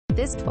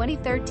This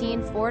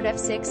 2013 Ford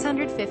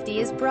F650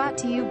 is brought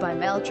to you by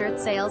Melchert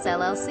Sales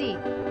LLC.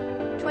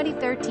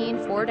 2013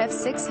 Ford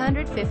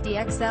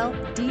F650 XL,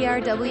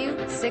 DRW,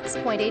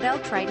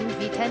 6.8L Triton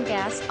V10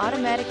 gas,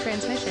 automatic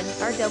transmission,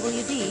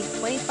 RWD,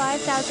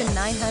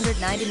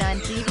 25,999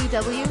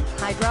 PVW,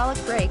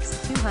 hydraulic brakes,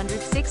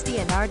 260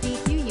 and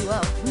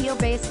RDQUO,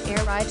 wheelbase,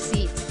 air ride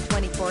seats,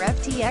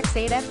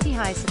 24FTX8FT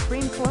High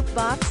Supreme Corp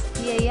Box,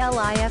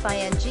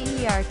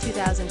 PALIFINGER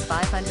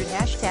 2500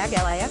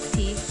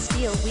 #LIFT,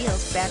 steel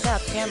wheels,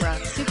 backup camera,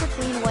 super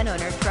clean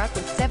one-owner truck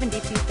with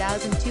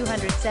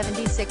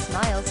 72,276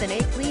 miles and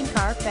a clean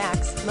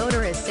Carfax.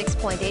 Motor is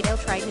 6.8L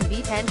Triton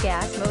V10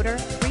 gas motor,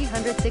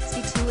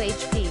 362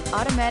 HP,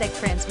 automatic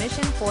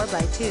transmission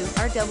 4x2,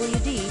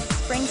 RWD,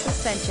 spring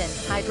suspension,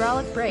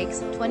 hydraulic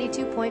brakes,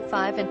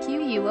 22.5 and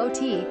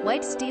QUOT,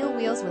 white steel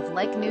wheels with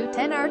like new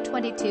 10R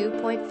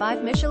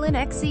 22.5 Michelin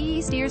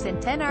XCE steers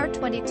and 10R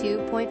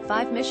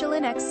 22.5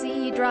 Michelin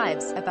XCE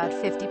drives, about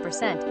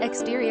 50%.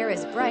 Exterior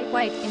is bright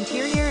white,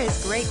 interior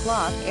is gray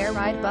cloth, air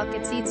ride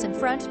bucket seats in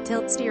front,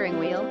 tilt steering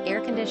wheel,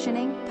 air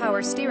conditioning,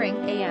 power steering,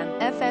 AM,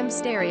 FM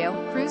stereo,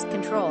 cruise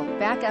control,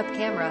 backup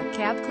camera,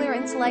 cab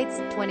clearance lights,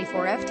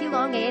 24FT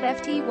long,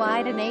 8FT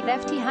wide and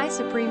 8FT high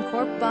Supreme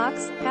Corp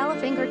box,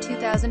 Palafinger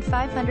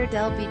 2500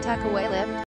 LB tuckaway lift.